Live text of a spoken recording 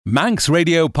Manx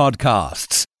Radio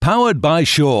Podcasts, powered by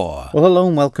Shaw. Well, hello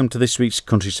and welcome to this week's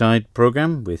Countryside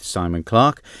programme with Simon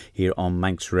Clark here on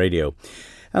Manx Radio.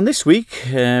 And this week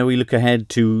we look ahead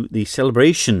to the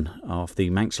celebration of the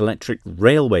Manx Electric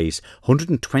Railway's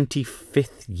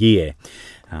 125th year.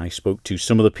 I spoke to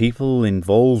some of the people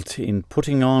involved in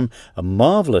putting on a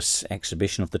marvellous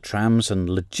exhibition of the trams and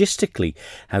logistically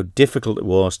how difficult it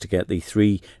was to get the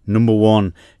three number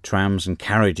one trams and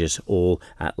carriages all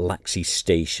at Laxey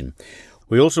Station.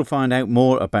 We also find out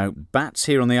more about bats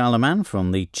here on the Isle of Man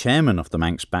from the chairman of the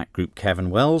Manx Bat Group, Kevin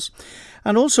Wells.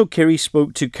 And also Kiri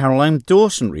spoke to Caroline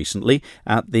Dawson recently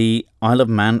at the Isle of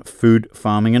Man Food,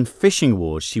 Farming and Fishing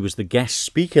Awards. She was the guest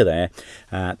speaker there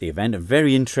at the event. And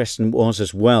very interesting it was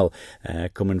as well,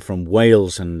 coming from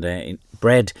Wales and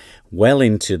bred well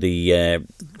into the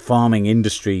farming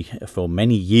industry for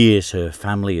many years, her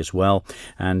family as well.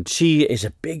 And she is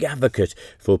a big advocate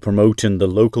for promoting the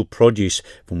local produce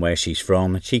from where she's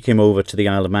from. She came over to the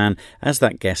Isle of Man as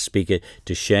that guest speaker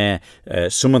to share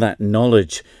some of that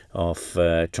knowledge of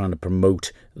trying to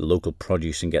promote local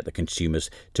produce and get the consumers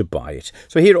to buy it.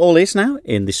 So here it all is now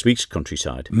in this week's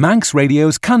Countryside. Manx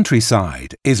Radio's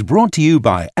Countryside is brought to you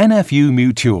by NFU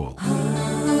Mutual.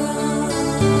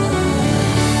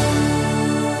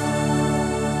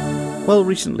 Well,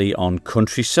 recently on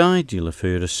Countryside, you'll have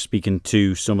heard us speaking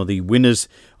to some of the winners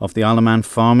of the Isle of Man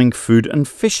Farming, Food and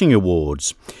Fishing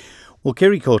Awards. Well,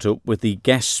 Kiri caught up with the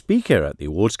guest speaker at the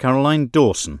awards, Caroline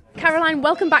Dawson. Caroline,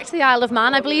 welcome back to the Isle of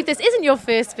Man. I believe this isn't your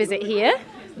first visit here.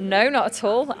 No, not at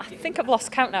all. I think I've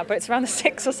lost count now, but it's around the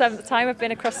 6th or 7th time I've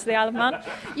been across to the Isle of Man.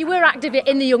 You were active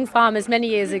in the Young Farmers many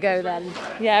years ago then.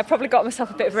 Yeah, I probably got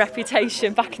myself a bit of a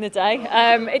reputation back in the day.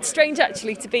 It's strange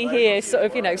actually to be here sort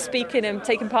of, speaking and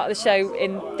taking part of the show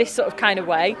in this sort of kind of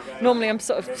way. Normally I'm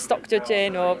sort of stock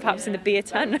judging or perhaps in the beer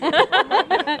tent.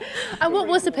 And what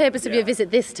was the purpose of your visit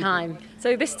this time?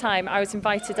 So this time I was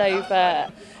invited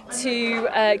over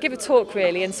to give a talk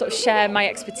really and sort of share my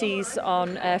expertise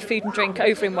on food and drink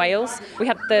over in Wales. We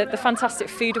had the fantastic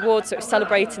food awards, so it was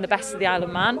celebrating the best of the Isle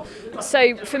of Man.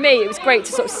 So for me it was great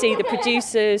to sort of see the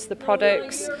producers, the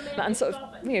products and sort of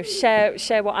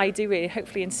share what I do really,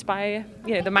 hopefully inspire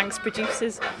the Manx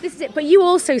producers. This is it, but you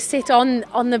also sit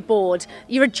on the board.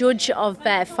 You're a judge of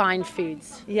Fine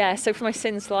Foods. Yeah, so for my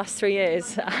sins the last 3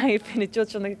 years I've been a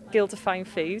judge on the Guild of Fine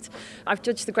Food. I've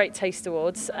judged the Great Taste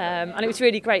Awards and it was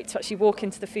really great to actually walk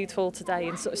into the food hall today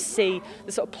and sort of see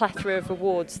the sort of plethora of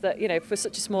awards that, for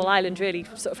such a small island really,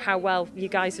 sort of how well you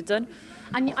guys have done.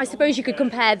 And I suppose you could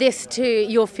compare this to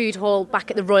your food hall back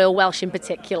at the Royal Welsh in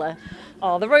particular.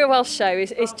 Oh, the Royal Welsh show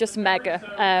is just mega.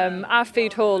 Our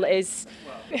food hall is,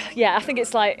 I think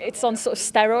it's on sort of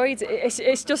steroids.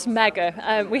 It's just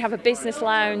mega. We have a business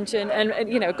lounge and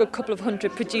a good couple of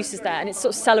hundred producers there, and it's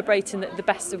sort of celebrating the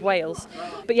best of Wales.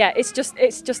 But yeah, it's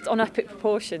just on epic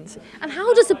proportions. And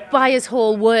how does a buyer's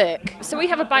hall work? So we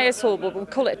have a buyer's hall, but we'll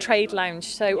call it a trade lounge.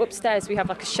 So upstairs we have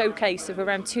like a showcase of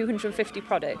around 250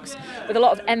 products with a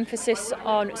lot of emphasis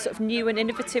on sort of new and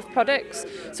innovative products.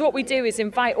 So what we do is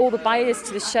invite all the buyers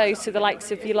to the show, so the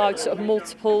likes of your large sort of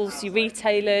multiples, your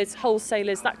retailers,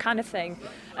 wholesalers, that kind of thing,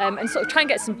 and sort of try and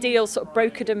get some deals sort of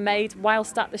brokered and made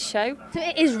whilst at the show. So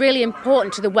it is really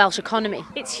important to the Welsh economy.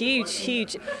 It's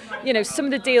huge. Some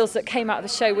of the deals that came out of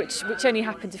the show, which only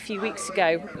happened a few weeks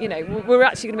ago, we're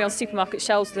actually going to be on supermarket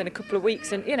shelves within a couple of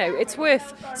weeks, and it's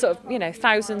worth sort of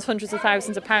thousands, hundreds of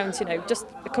thousands of pounds, just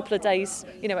a couple of days,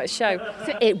 at a show.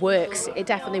 So it works. It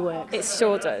definitely works. It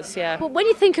sure does, yeah. But when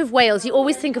you think of Wales, you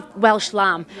always think of Welsh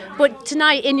lamb. But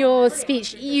tonight in your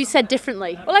speech, you said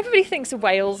differently. Well, everybody thinks of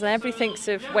Wales and everybody thinks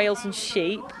of Wales and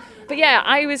sheep. But yeah,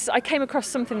 I came across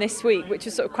something this week which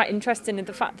was sort of quite interesting in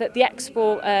the fact that the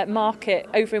export market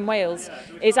over in Wales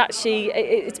is actually,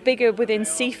 it's bigger within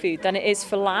seafood than it is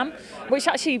for lamb, which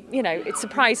actually, it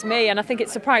surprised me, and I think it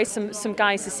surprised some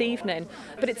guys this evening.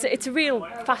 But it's a real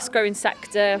fast-growing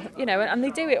sector, and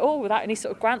they do it all without any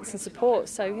sort of grants and support,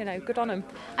 so, good on them.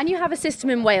 And you have a system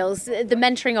in Wales, the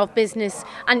mentoring of business,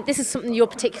 and this is something you're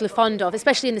particularly fond of,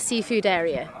 especially in the seafood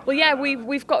area. Well, yeah,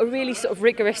 we've got a really sort of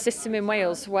rigorous system in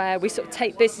Wales where we sort of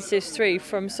take businesses through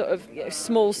from sort of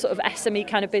small sort of SME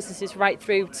kind of businesses right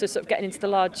through to sort of getting into the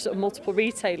large sort of multiple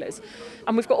retailers.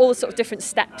 And we've got all the sort of different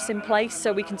steps in place,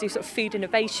 so we can do sort of food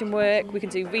innovation work, we can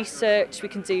do research, we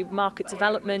can do market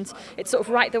development. It's sort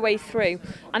of right the way through,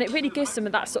 and it really gives them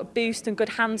that sort of boost and good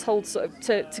handhold sort of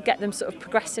to get them sort of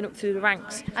progressing up through the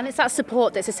ranks. And it's that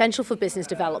support that's essential for business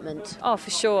development. Oh,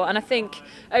 for sure. And I think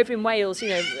over in Wales,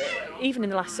 even in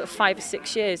the last sort of 5 or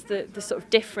 6 years, the sort of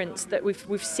difference that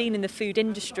we've seen seen in the food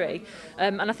industry,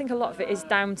 and I think a lot of it is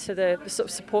down to the sort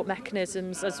of support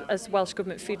mechanisms as Welsh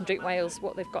Government Food and Drink Wales,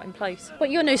 what they've got in place. But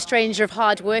you're no stranger of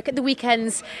hard work. At the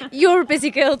weekends, you're a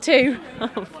busy girl too.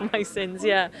 Oh, for my sins,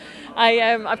 yeah.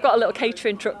 I've got a little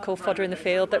catering truck called Fodder in the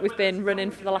Field that we've been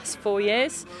running for the last 4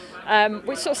 years,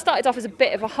 which sort of started off as a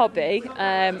bit of a hobby,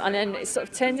 and then it sort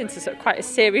of turned into sort of quite a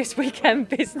serious weekend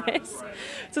business,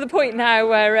 to the point now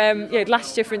where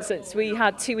last year, for instance, we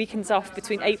had 2 weekends off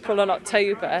between April and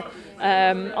October,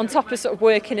 on top of sort of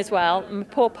working as well. And my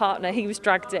poor partner, he was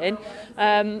dragged in.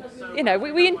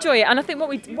 We enjoy it, and I think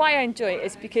why I enjoy it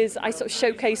is because I sort of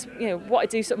showcase what I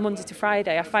do sort of Monday to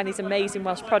Friday. I find these amazing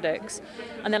Welsh products,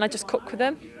 and then I just cook with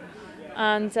them.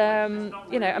 And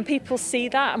and people see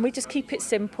that, and we just keep it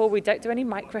simple. We don't do any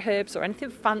micro herbs or anything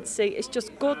fancy. It's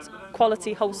just good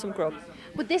quality, wholesome grub.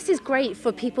 But this is great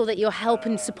for people that you're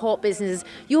helping support businesses.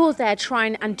 You're there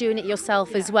trying and doing it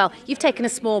yourself as well. You've taken a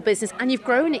small business and you've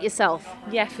grown it yourself.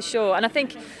 Yeah, for sure. And I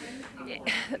think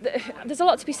there's a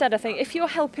lot to be said. I think if you're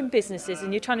helping businesses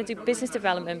and you're trying to do business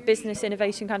development, business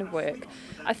innovation kind of work,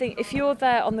 I think if you're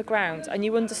there on the ground and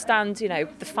you understand,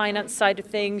 the finance side of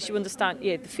things, you understand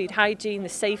the food hygiene, the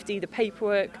safety, the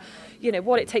paperwork,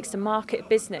 what it takes to market a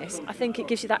business, I think it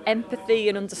gives you that empathy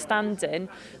and understanding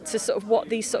to sort of what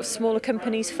these sort of smaller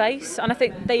companies face. And I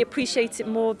think they appreciate it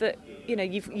more that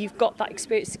you've got that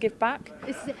experience to give back.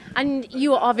 And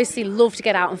you obviously love to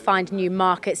get out and find new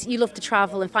markets. You love to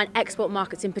travel and find export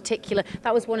markets in particular.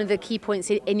 That was one of the key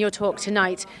points in your talk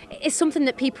tonight. It's something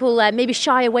that people maybe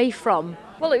shy away from.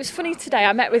 Well, it was funny today.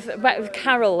 I met with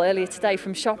Carol earlier today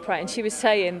from ShopRite, and she was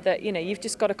saying that you've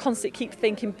just got to constantly keep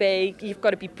thinking big. You've got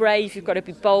to be brave. You've got to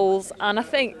be bold. And I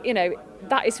think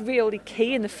that is really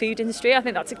key in the food industry. I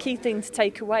think that's a key thing to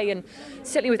take away, and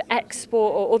certainly with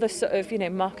export or other sort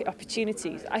of market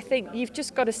opportunities, I think you've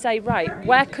just got to say, right,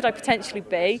 where could I potentially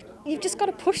be? You've just got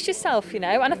to push yourself, and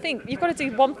I think you've got to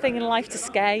do one thing in life to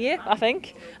scare you, I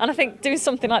think. And I think doing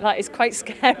something like that is quite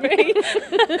scary.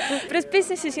 But as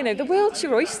businesses, the world's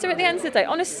your oyster at the end of the day,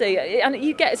 honestly, and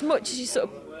you get as much as you sort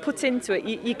of put into it,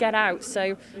 you get out.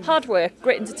 So hard work,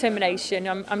 grit and determination,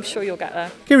 I'm sure you'll get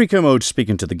there. Kiri Kermode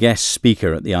speaking to the guest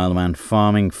speaker at the Isle of Man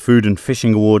Farming, Food and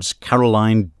Fishing Awards,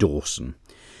 Caroline Dawson.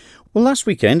 Well, last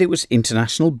weekend it was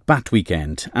International Bat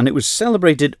Weekend, and it was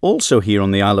celebrated also here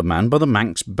on the Isle of Man by the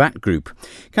Manx Bat Group.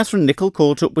 Catherine Nichol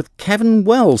caught up with Kevin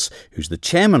Wells, who's the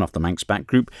chairman of the Manx Bat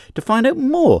Group, to find out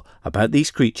more about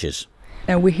these creatures.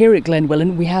 Now, we're here at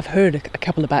Glenwillan. We have heard a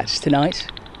couple of bats tonight.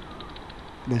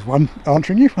 There's one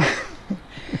answering you.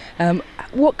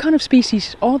 What kind of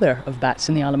species are there of bats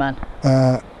in the Isle of Man?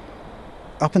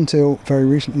 Up until very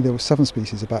recently, there were 7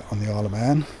 species of bat on the Isle of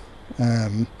Man.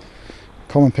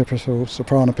 Common pipistrelle,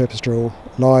 soprano pipistrelle,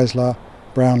 Lisla,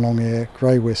 brown long-ear,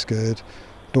 grey-whiskered,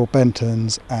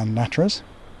 Daubenton's and Natteras.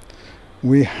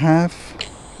 We have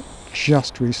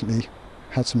just recently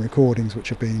had some recordings which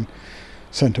have been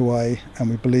sent away and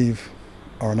we believe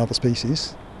are another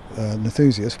species,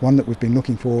 Nethusius, one that we've been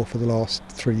looking for the last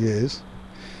 3 years.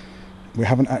 We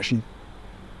haven't actually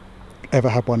ever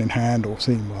had one in hand or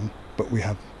seen one, but we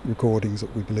have recordings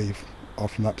that we believe are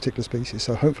from that particular species.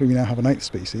 So hopefully we now have an 8th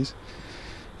species.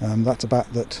 That's a bat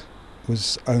that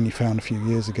was only found a few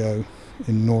years ago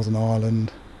in Northern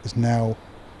Ireland, is now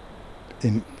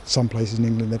in some places in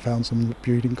England they've found some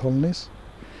breeding colonies.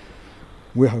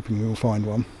 We're hoping we will find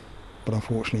one, but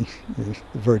unfortunately it's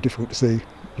very difficult to see.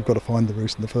 You've got to find the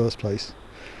roost in the first place.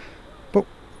 But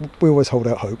we always hold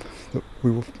out hope that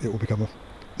it will become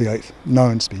the 8th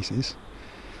known species.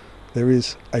 There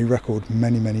is a record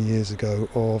many years ago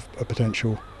of a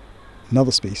potential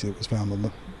another species that was found on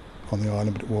the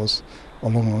island, but it was a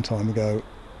long time ago,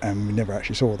 and we never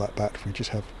actually saw that bat. We just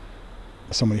have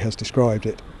somebody has described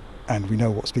it, and we know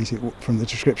what species from the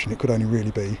description. It could only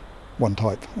really be one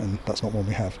type, and that's not one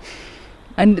we have.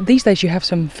 And these days you have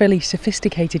some fairly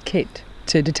sophisticated kit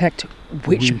to detect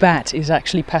which bat is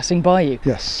actually passing by you.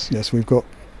 Yes, we've got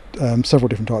several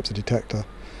different types of detector.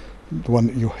 The one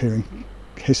that you're hearing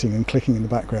hissing and clicking in the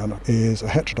background is a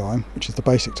heterodyne, which is the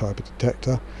basic type of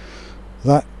detector.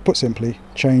 That, put simply,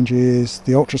 changes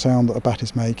the ultrasound that a bat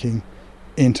is making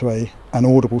into an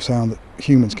audible sound that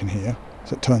humans can hear,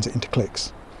 so it turns it into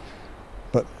clicks.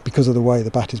 But because of the way the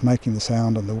bat is making the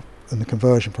sound and the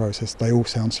conversion process, they all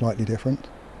sound slightly different.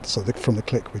 So from the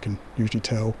click we can usually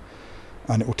tell,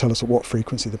 and it will tell us at what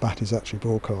frequency the bat is actually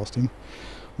broadcasting.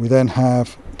 We then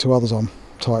have 2 others on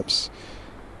types,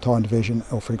 time division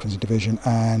or frequency division,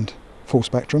 and full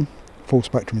spectrum. Full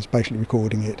spectrum is basically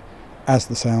recording it as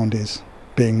the sound is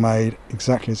being made,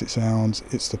 exactly as it sounds.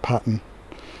 It's the pattern,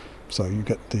 so you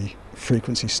get the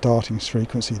frequency, starting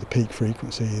frequency, the peak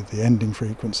frequency, the ending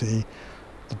frequency,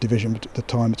 the division, the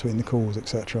time between the calls,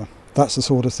 etc. That's the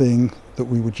sort of thing that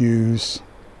we would use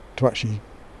to actually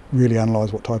really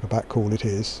analyse what type of bat call it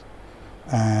is,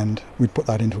 and we'd put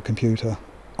that into a computer,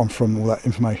 and from all that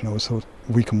information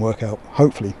we can work out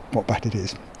hopefully what bat it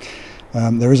is.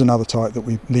 There is another type that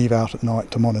we leave out at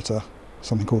night to monitor,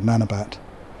 something called nanobat,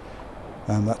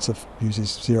 and that uses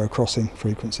zero crossing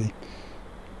frequency,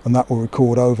 and that will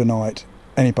record overnight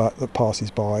any bat that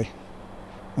passes by,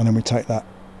 and then we take that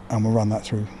and we'll run that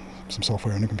through some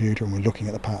software on the computer, and we're looking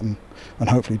at the pattern and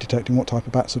hopefully detecting what type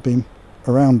of bats have been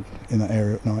around in that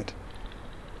area at night.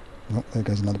 Oh, there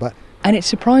goes another bat. And it's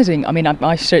surprising. I mean,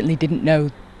 I certainly didn't know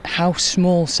how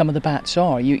small some of the bats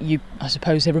are. I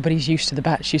suppose everybody's used to the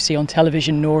bats you see on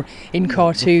television or in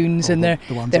cartoons, and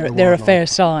they're a fair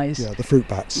size. Yeah, the fruit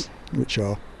bats, which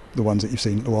are the ones that you've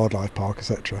seen at the wildlife park,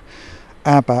 etc.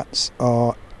 Our bats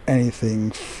are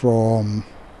anything from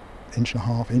inch and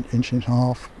a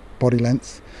half body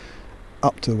length,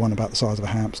 up to one about the size of a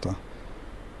hamster.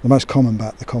 The most common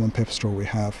bat, the common pipistrelle we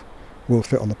have, will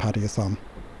fit on the pad of your thumb,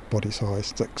 body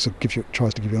size. So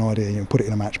tries to give you an idea. You can put it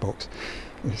in a matchbox.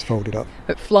 It's folded up.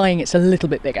 But flying, it's a little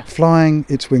bit bigger. Flying,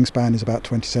 its wingspan is about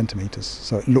 20 centimetres,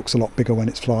 so it looks a lot bigger when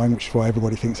it's flying, which is why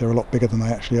everybody thinks they're a lot bigger than they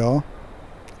actually are.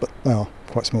 But they are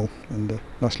quite small and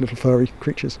nice little furry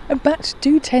creatures. And bats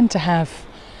do tend to have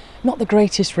not the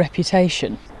greatest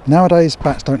reputation. Nowadays,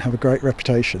 bats don't have a great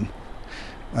reputation.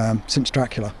 Since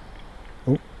Dracula.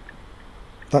 Oh,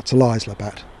 that's a Leisler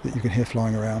bat that you can hear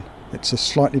flying around. It's a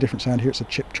slightly different sound here. It's a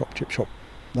chip chop, chip chop.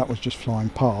 That was just flying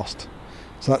past.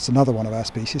 So that's another one of our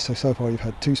species. So far you've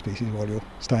had two species while you're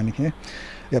standing here.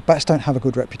 Yeah, bats don't have a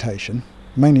good reputation,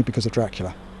 mainly because of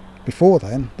Dracula. Before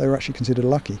then, they were actually considered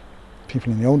lucky.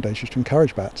 People in the old days used to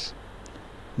encourage bats.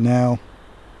 Now,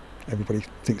 everybody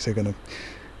thinks they're going to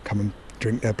come and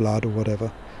drink their blood or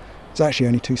whatever. There's actually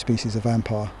only two species of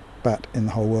vampire bat in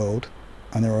the whole world,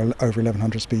 and there are over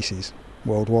 1,100 species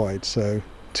worldwide. So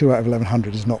 2 out of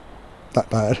 1,100 is not that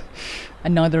bad.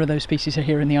 And neither of those species are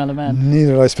here in the Isle of Man?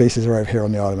 Neither of those species are over here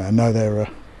on the Isle of Man. No, they're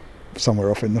somewhere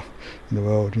off in the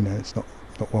world. It's not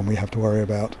one we have to worry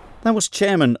about. That was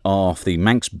chairman of the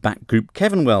Manx Bat Group,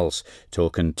 Kevin Wells,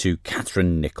 talking to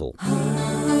Catherine Nichol.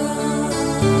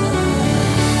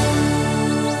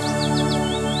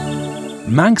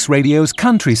 Manx Radio's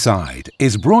Countryside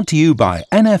is brought to you by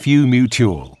NFU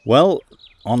Mutual. Well,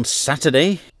 on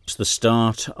Saturday, it's the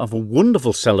start of a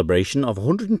wonderful celebration of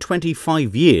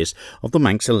 125 years of the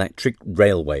Manx Electric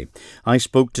Railway. I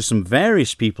spoke to some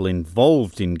various people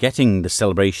involved in getting the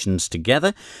celebrations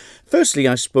together. Firstly,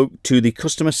 I spoke to the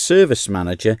customer service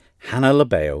manager, Hannah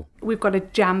Labeo. We've got a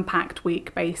jam-packed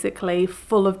week, basically,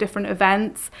 full of different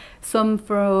events, some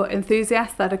for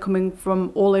enthusiasts that are coming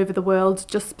from all over the world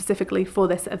just specifically for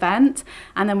this event.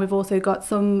 And then we've also got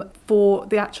some for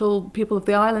the actual people of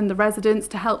the island, the residents,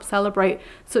 to help celebrate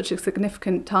such a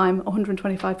significant time,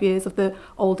 125 years of the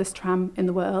oldest tram in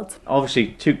the world. Obviously,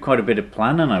 took quite a bit of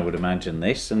planning, I would imagine,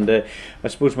 this. And I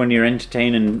suppose when you're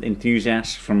entertaining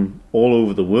enthusiasts from all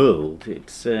over the world,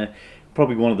 it's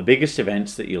probably one of the biggest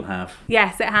events that you'll have.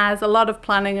 Yes, it has. A lot of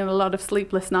planning and a lot of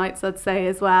sleepless nights, I'd say,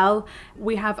 as well.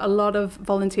 We have a lot of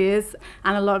volunteers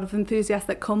and a lot of enthusiasts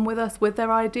that come with us with their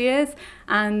ideas.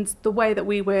 And the way that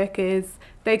we work is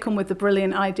they come with the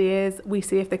brilliant ideas. We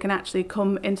see if they can actually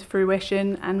come into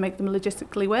fruition and make them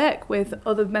logistically work with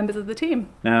other members of the team.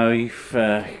 Now, you've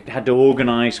had to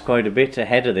organise quite a bit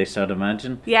ahead of this, I'd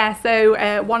imagine. Yeah,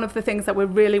 so one of the things that we're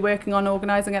really working on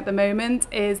organising at the moment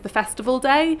is the festival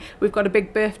day. We've got a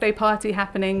big birthday party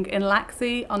happening in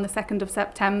Laxey on the 2nd of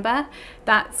September.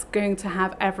 That's going to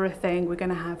have everything. We're going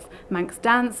to have Manx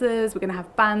dancers, we're going to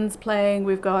have bands playing,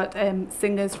 we've got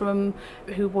singers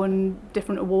who won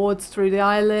different awards through the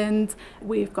island,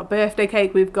 we've got birthday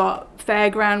cake, we've got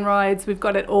fairground rides, we've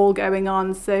got it all going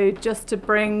on. So just to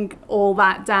bring all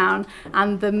that down,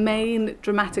 and the main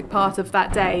dramatic part of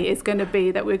that day is going to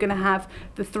be that we're going to have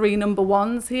the 3 number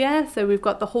ones here. So we've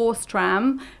got the horse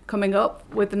tram coming up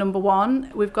with the number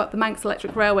 1, we've got the Manx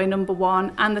Electric Railway number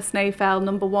 1 and the Snaefell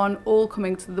number 1 all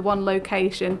coming to the one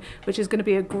location, which is going to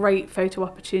be a great photo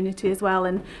opportunity as well,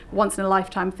 and once in a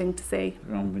lifetime thing to see.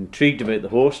 I'm intrigued about the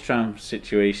horse tram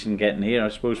situation getting here. I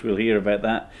suppose we'll hear about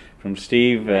that from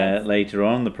Steve later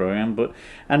on in the programme. But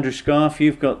Andrew Scarf,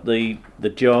 you've got the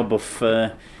job of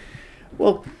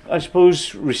I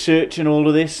suppose researching all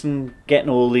of this and getting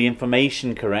all the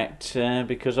information correct,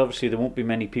 because obviously there won't be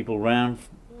many people around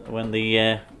when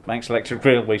the Manx Electric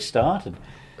Railway started.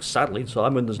 Sadly,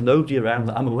 Simon, there's nobody around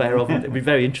that I'm aware of. It'd be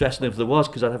very interesting if there was,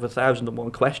 because I'd have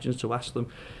 1,001 questions to ask them.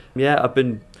 Yeah, I've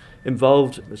been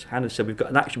involved. As Hannah said, we've got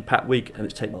an action-packed week, and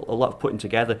it's taken a lot of putting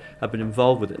together. I've been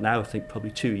involved with it now, I think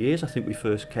probably 2 years. I think we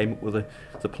first came up with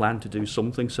the plan to do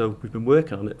something, so we've been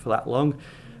working on it for that long.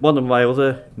 One of my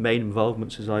other main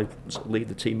involvements is I lead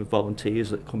the team of volunteers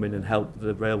that come in and help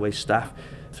the railway staff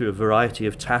through a variety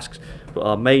of tasks. But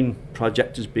our main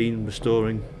project has been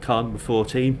restoring car number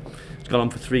 14. It's gone on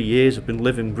for 3 years. I've been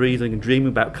living, breathing and dreaming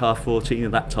about car 14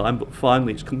 at that time, but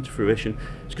finally it's come to fruition.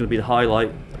 It's going to be the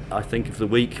highlight, I think, of the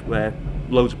week, where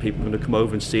loads of people are going to come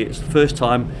over and see it. It's the first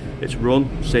time it's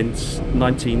run since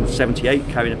 1978,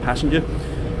 carrying a passenger.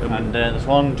 And there's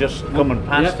one just coming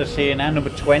past us here now,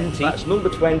 number 20. That's number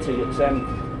 20. It's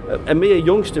a mere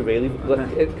youngster, really,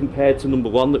 compared to number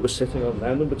 1 that we're sitting on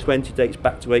now. Number 20 dates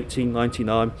back to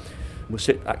 1899.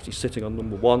 We're actually sitting on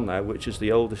number 1 now, which is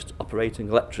the oldest operating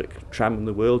electric tram in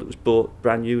the world. It was bought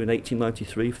brand new in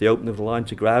 1893 for the opening of the line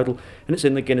to Groudle, and it's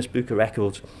in the Guinness Book of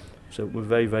Records. So we're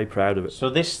very, very proud of it. So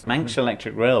this Manx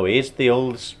Electric Railway is the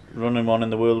oldest running one in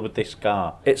the world with this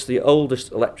car? It's the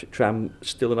oldest electric tram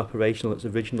still in operation on its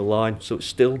original line, so it's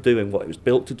still doing what it was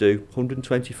built to do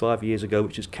 125 years ago,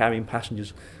 which is carrying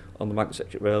passengers on the Manx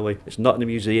Electric Railway. It's not in a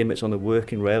museum, it's on a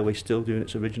working railway, still doing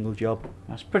its original job.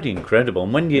 That's pretty incredible.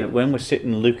 And when we're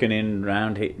sitting looking in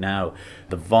round it now,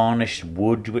 the varnished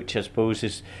wood, which I suppose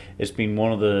has been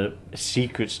one of the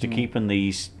secrets to keeping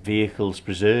these vehicles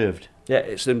preserved. Yeah,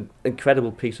 it's an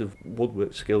incredible piece of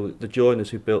woodwork skill. The joiners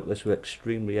who built this were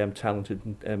extremely talented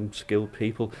and skilled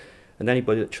people, and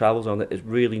anybody that travels on it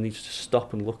really needs to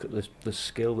stop and look at the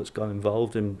skill that's gone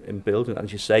involved in building it.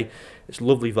 As you say, it's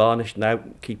lovely varnished now,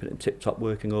 keeping it in tip-top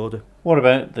working order. What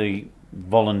about the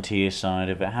volunteer side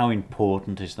of it? How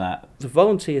important is that? The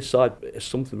volunteer side is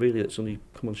something really that's only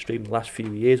come on stream in the last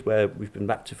few years, where we've been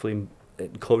actively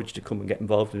encouraged to come and get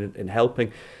involved in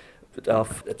helping. But our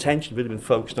attention really been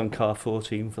focused on car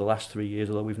 14 for the last 3 years,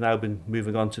 although we've now been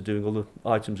moving on to doing other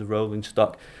items of rolling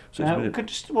stock. So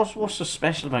what's so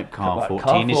special about car 14?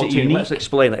 Car 14? Is it unique? Let's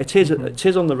explain that. It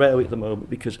is on the railway at the moment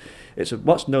because it's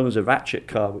what's known as a ratchet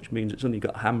car, which means it's only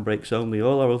got handbrakes only.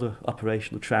 All our other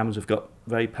operational trams have got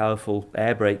very powerful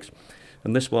air brakes.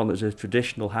 And this one is a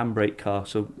traditional handbrake car.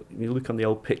 So you look on the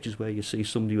old pictures where you see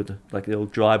somebody with the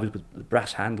old drivers with the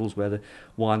brass handles where they're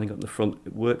winding up the front.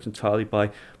 It works entirely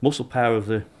by muscle power of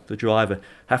the driver.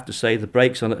 I have to say the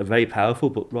brakes on it are very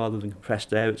powerful, but rather than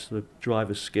compressed air, it's the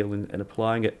driver's skill in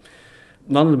applying it.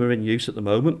 None of them are in use at the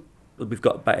moment. We've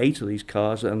got about 8 of these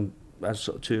cars, and as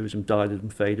sort of tourism died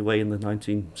and faded away in the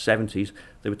 1970s,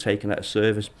 they were taken out of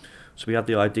service. So we had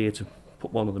the idea to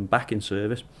put one of them back in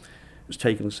service. It's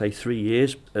taken, say, 3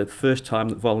 years. The first time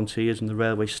that volunteers and the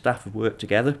railway staff have worked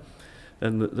together,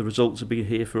 and the results have been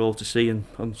here for all to see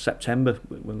on September,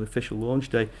 when the official launch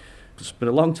day. It's been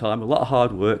a long time, a lot of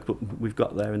hard work, but we've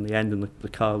got there in the end, and the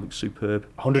car looks superb.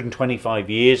 125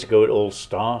 years ago it all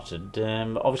started.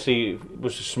 Obviously, it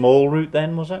was a small route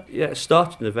then, was it? Yeah, it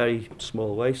started in a very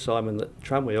small way, Simon. The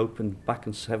tramway opened back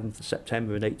on 7th of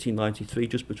September in 1893,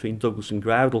 just between Douglas and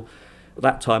Groudle. At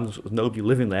that time, there was nobody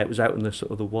living there. It was out in the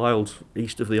sort of the wild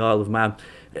east of the Isle of Man.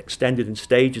 It extended in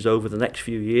stages over the next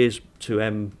few years to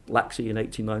Laxey in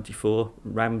 1894,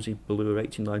 Ramsey, Ballure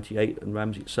 1898, and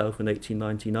Ramsey itself in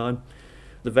 1899.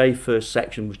 The very first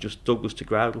section was just Douglas to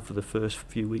Groudle for the first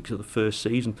few weeks of the first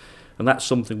season, and that's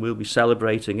something we'll be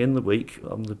celebrating in the week.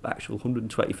 On the actual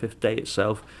 125th day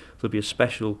itself, there'll be a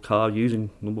special car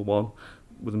using number 1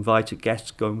 with invited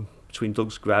guests going between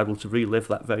Douglas and Groudle to relive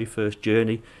that very first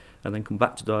journey, and then come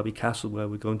back to Derby Castle, where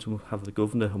we're going to have the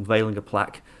Governor unveiling a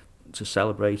plaque to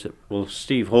celebrate it. Well,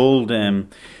 Steve Hold, the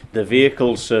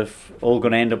vehicles are all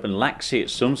going to end up in Laxey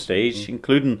at some stage,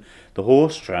 including the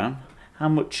horse tram. How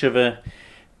much of a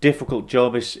difficult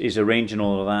job is arranging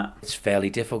all of that? It's fairly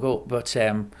difficult, but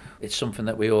it's something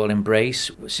that we all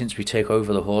embrace. Since we take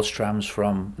over the horse trams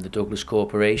from the Douglas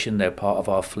Corporation, they're part of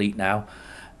our fleet now.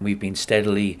 We've been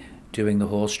steadily doing the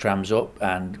horse trams up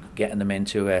and getting them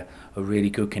into a really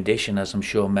good condition, as I'm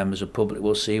sure members of the public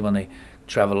will see when they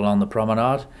travel along the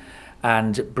promenade.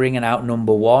 And bringing out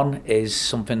number 1 is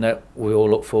something that we all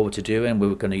look forward to doing.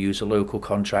 We're going to use a local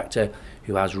contractor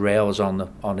who has rails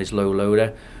on his low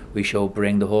loader. We shall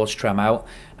bring the horse tram out,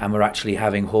 and we're actually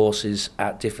having horses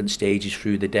at different stages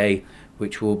through the day,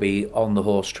 which will be on the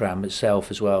horse tram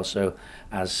itself as well. So,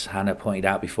 as Hannah pointed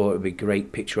out before, it would be a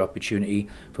great picture opportunity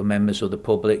for members of the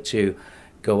public to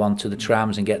go onto the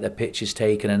trams and get their pictures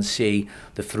taken and see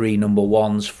the 3 number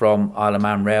 1s from Isle of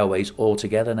Man Railways all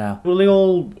together now. Will they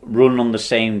all run on the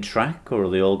same track, or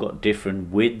have they all got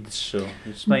different widths? So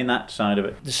explain that side of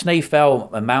it. The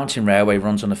Snaefell Mountain Railway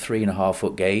runs on a 3.5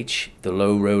 foot gauge. The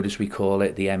low road, as we call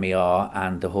it, the MER,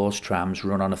 and the horse trams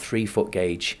run on a 3 foot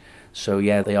gauge. So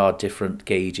yeah, they are different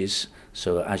gauges.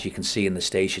 So as you can see in the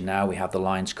station now, we have the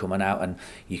lines coming out, and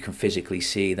you can physically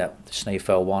see that the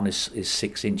Snaefell 1 is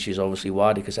 6 inches obviously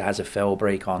wider because it has a fell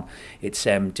brake on. It's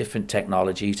different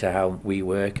technology to how we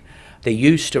work. They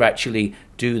used to actually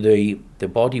do the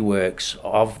bodyworks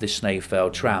of the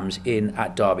Snaefell trams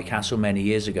at Derby Castle many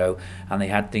years ago, and they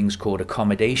had things called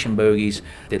accommodation bogies.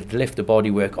 They'd lift the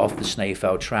bodywork off the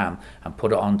Snaefell tram and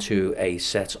put it onto a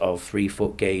set of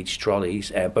 3-foot gauge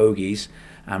trolleys, bogies,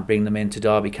 and bring them into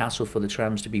Derby Castle for the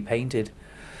trams to be painted.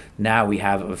 Now we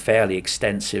have a fairly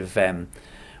extensive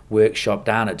workshop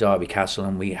down at Derby Castle,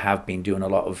 and we have been doing a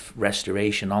lot of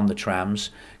restoration on the trams.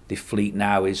 The fleet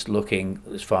now is looking,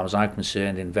 as far as I'm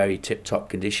concerned, in very tip-top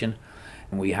condition,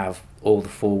 and we have all the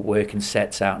full working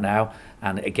sets out now,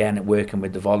 and again working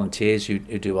with the volunteers who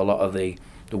do a lot of the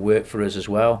work for us as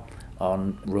well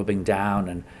on rubbing down,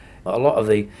 and a lot of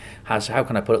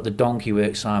the donkey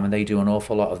work, Simon. They do an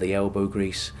awful lot of the elbow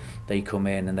grease. They come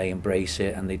in and they embrace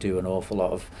it, and they do an awful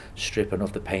lot of stripping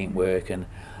of the paintwork and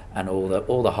all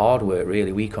the hard work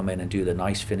really. We come in and do the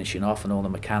nice finishing off and all the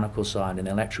mechanical side and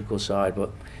the electrical side,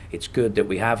 but it's good that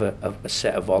we have a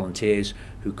set of volunteers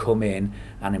who come in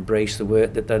and embrace the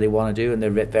work that they want to do, and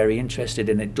they're very interested,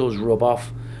 and it does rub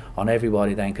off on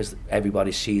everybody then because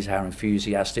everybody sees how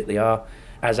enthusiastic they are.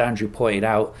 As Andrew pointed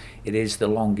out, it is the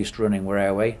longest running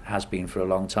railway, has been for a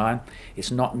long time. It's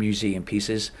not museum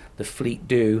pieces. The fleet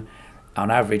do,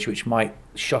 on average, which might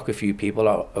shock a few people,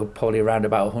 are probably around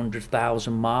about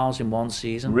 100,000 miles in one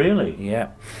season. Really? Yeah.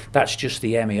 That's just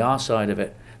the MER side of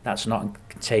it. That's not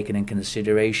taken in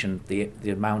consideration the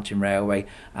mountain railway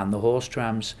and the horse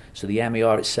trams. So the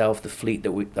MER itself, the fleet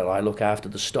that I look after,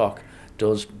 the stock,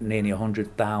 does nearly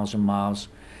 100,000 miles.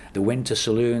 The winter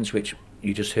saloons, which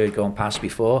you just heard going past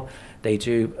before, they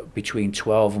do between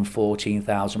 12 and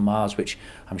 14,000 miles, which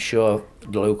I'm sure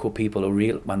the local people are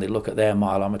real when they look at their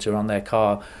mileometer on their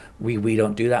car. We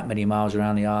don't do that many miles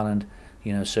around the island,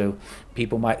 so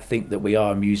people might think that we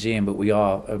are a museum, but we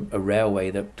are a railway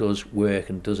that does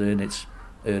work and does earn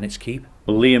its keep.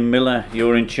 Well, Liam Miller,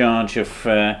 you're in charge of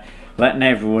letting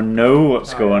everyone know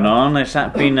what's going on. Has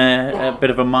that been a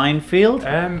bit of a minefield?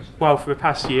 Well, for the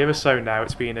past year or so now,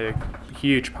 it's been a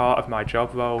huge part of my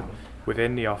job role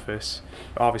within the office.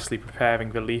 Obviously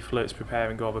preparing the leaflets,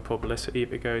 preparing all the publicity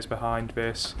that goes behind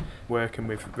this, working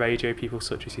with radio people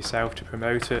such as yourself to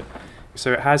promote it.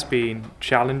 So it has been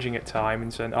challenging at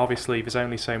times, and obviously there's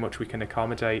only so much we can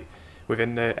accommodate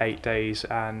within the 8 days,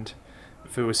 and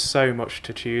there was so much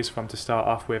to choose from to start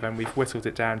off with, and we've whittled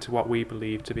it down to what we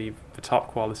believe to be the top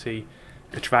quality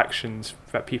attractions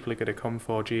that people are going to come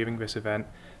for during this event.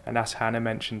 And as Hannah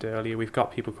mentioned earlier, we've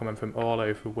got people coming from all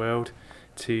over the world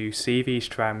to see these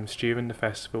trams during the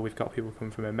festival. We've got people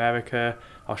coming from America,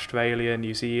 Australia,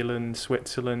 New Zealand,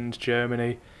 Switzerland,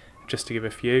 Germany, just to give a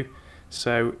few.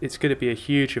 So it's going to be a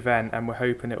huge event, and we're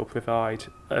hoping it will provide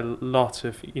a lot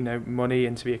of money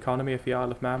into the economy of the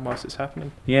Isle of Man whilst it's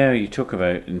happening. Yeah, you talk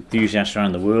about enthusiasts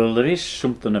around the world. There is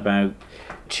something about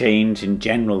change in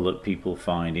general that people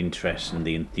find interesting,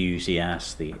 the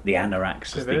enthusiasts, the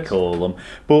anoraks as they call them.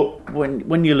 But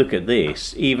when you look at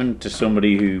this, even to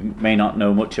somebody who may not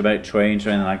know much about trains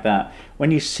or anything like that,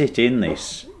 when you sit in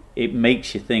this, it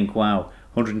makes you think, wow,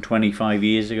 125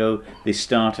 years ago, this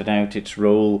started out its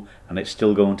role, and it's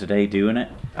still going today doing it.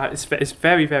 It's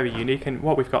very, very unique, and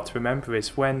what we've got to remember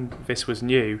is when this was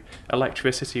new,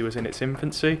 electricity was in its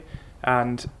infancy,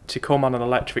 and to come on an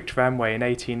electric tramway in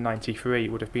 1893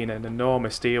 would have been an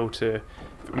enormous deal to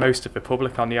most of the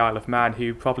public on the Isle of Man,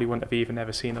 who probably wouldn't have even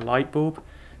ever seen a light bulb.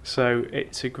 So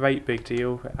it's a great big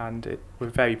deal, and we're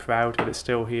very proud that it's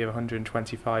still here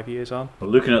 125 years on. Well,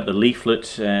 looking at the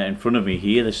leaflet in front of me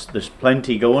here, there's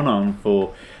plenty going on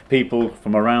for people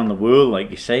from around the world, like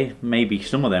you say. Maybe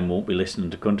some of them won't be listening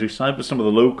to Countryside, but some of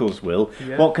the locals will.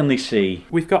 Yeah. What can they see?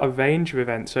 We've got a range of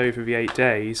events over the 8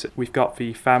 days. We've got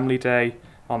the Family Day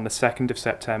on the 2nd of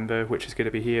September, which is going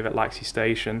to be here at Laxey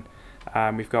Station.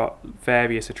 We've got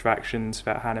various attractions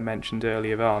that Hannah mentioned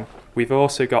earlier on. We've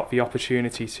also got the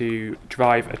opportunity to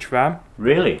drive a tram.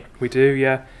 Really? We do,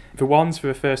 yeah. The ones for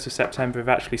the 1st of September have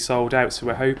actually sold out, so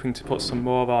we're hoping to put some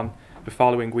more on the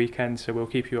following weekend, so we'll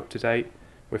keep you up to date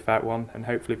with that one, and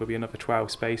hopefully there'll be another 12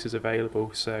 spaces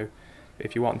available, so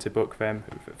if you want to book them,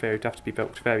 they would have to be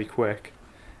booked very quick.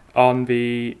 On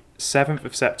the 7th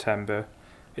of September,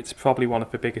 it's probably one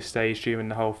of the biggest days during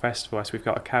the whole festival, as we've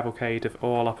got a cavalcade of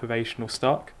all operational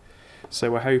stock.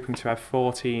 So we're hoping to have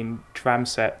 14 tram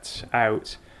sets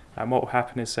out, and what will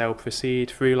happen is they'll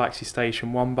proceed through Laxey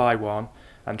Station one by one,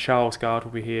 and Charles Guard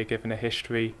will be here giving a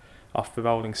history of the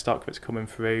rolling stock that's coming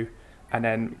through, and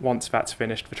then once that's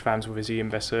finished, the trams will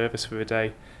resume their service for the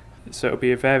day. So it'll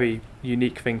be a very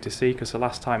unique thing to see, because the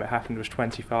last time it happened was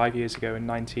 25 years ago in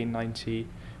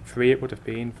 1993 it would have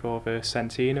been, for the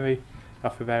centenary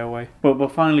of the railway. Well,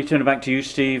 finally turning back to you,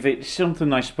 Steve, it's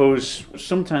something I suppose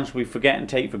sometimes we forget and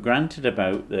take for granted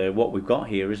about what we've got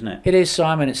here, isn't it? It is,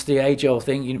 Simon. It's the age-old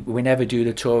thing. We never do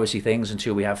the touristy things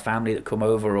until we have family that come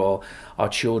over, or our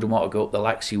children want to go up the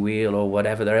Laxey Wheel or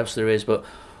whatever else there is. But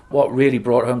what really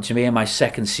brought home to me in my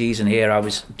second season here, I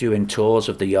was doing tours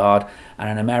of the yard, and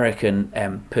an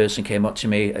American person came up to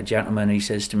me, a gentleman, and he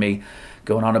says to me,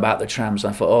 going on about the trams.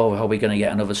 I thought, oh, are we going to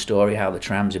get another story how the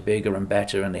trams are bigger and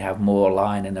better and they have more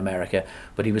line in America?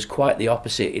 But he was quite the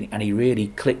opposite, and he really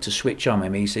clicked a switch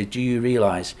on me. He said, do you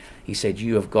realise, he said,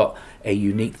 you have got a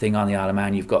unique thing on the Isle of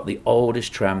Man. You've got the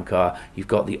oldest tram car, you've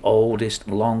got the oldest,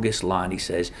 longest line. He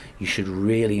says, you should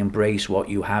really embrace what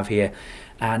you have here.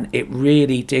 And it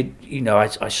really did,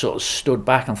 I sort of stood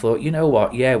back and thought, you know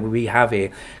what, yeah, we have here.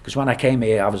 Because when I came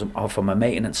here, I was from a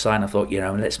maintenance side, and I thought,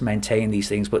 let's maintain these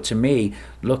things. But to me,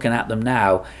 looking at them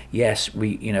now, yes,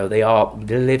 they're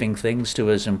living things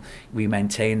to us, and we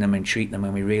maintain them and treat them,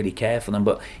 and we really care for them.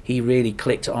 But he really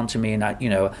clicked onto me, and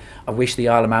I wish the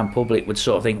Isle of Man public would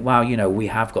sort of think, wow, we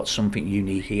have got something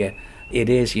unique here. It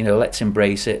is, let's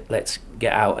embrace it. Let's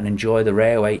get out and enjoy the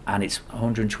railway. And it's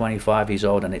 125 years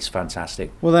old, and it's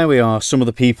fantastic. Well, there we are. Some of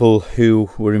the people who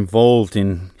were involved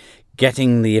in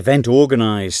getting the event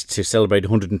organised to celebrate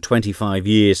 125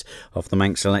 years of the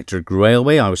Manx Electric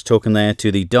Railway. I was talking there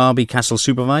to the Derby Castle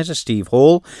Supervisor, Steve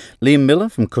Hall, Liam Miller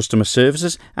from Customer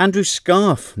Services, Andrew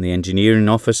Scarf from the Engineering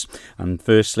Office, and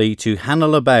firstly to Hannah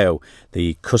LeBeau,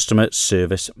 the Customer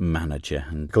Service Manager.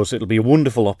 And of course, it'll be a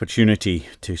wonderful opportunity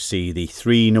to see the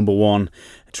 3 number 1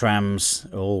 trams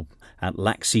all at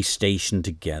Laxey Station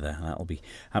together. That'll be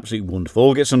absolutely wonderful.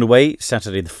 All gets underway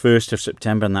Saturday the 1st of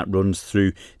September, and that runs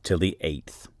through till the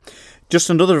 8th. Just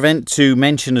another event to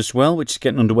mention as well, which is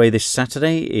getting underway this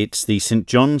Saturday. It's the St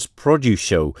John's Produce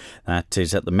Show. That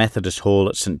is at the Methodist Hall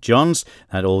at St John's.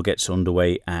 That all gets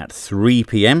underway at 3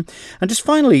 p.m. And just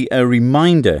finally, a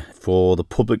reminder for the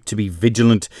public to be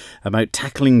vigilant about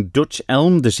tackling Dutch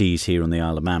elm disease here on the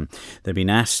Isle of Man. They've been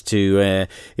asked to,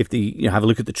 have a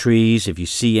look at the trees, if you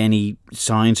see any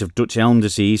signs of Dutch elm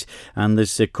disease. And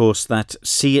there's, of course, that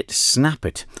See It, Snap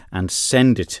It and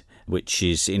Send It, which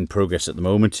is in progress at the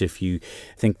moment. If you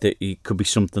think that it could be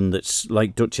something that's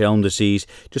like Dutch elm disease,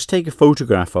 just take a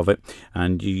photograph of it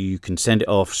and you can send it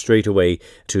off straight away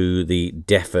to the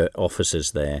DEFRA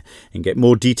officers there and get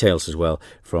more details as well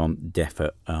from DEFRA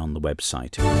on the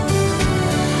website.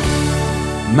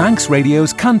 Manx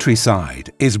Radio's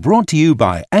Countryside is brought to you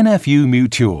by NFU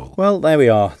Mutual. Well, there we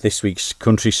are, this week's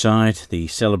Countryside, the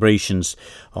celebrations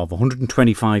of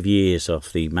 125 years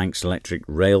of the Manx Electric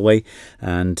Railway,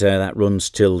 and that runs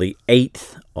till the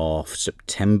 8th of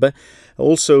September.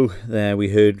 Also, there we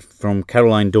heard from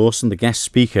Caroline Dawson, the guest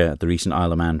speaker at the recent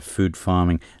Isle of Man Food,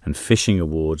 Farming and Fishing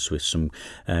Awards, with some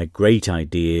great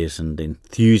ideas and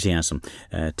enthusiasm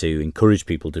to encourage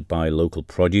people to buy local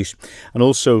produce. And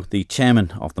also the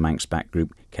chairman of the Manx Back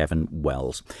Group, Kevin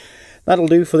Wells. That'll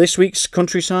do for this week's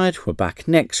Countryside. We're back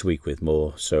next week with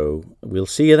more, so we'll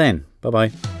see you then.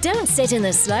 Bye-bye. Don't sit in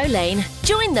the slow lane.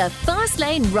 Join the fast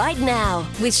lane right now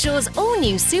with Shaw's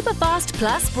all-new Superfast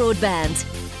Plus broadband.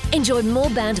 Enjoy more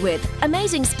bandwidth,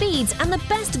 amazing speeds and the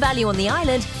best value on the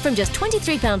island from just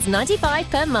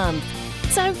 £23.95 per month.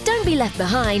 So don't be left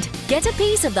behind. Get a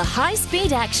piece of the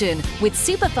high-speed action with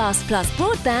Superfast Plus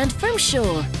broadband from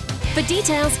Shaw. For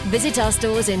details, visit our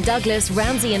stores in Douglas,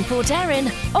 Ramsey and Port Erin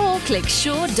or click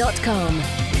shaw.com.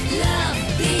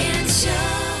 Love being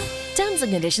Shaw. Terms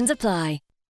and conditions apply.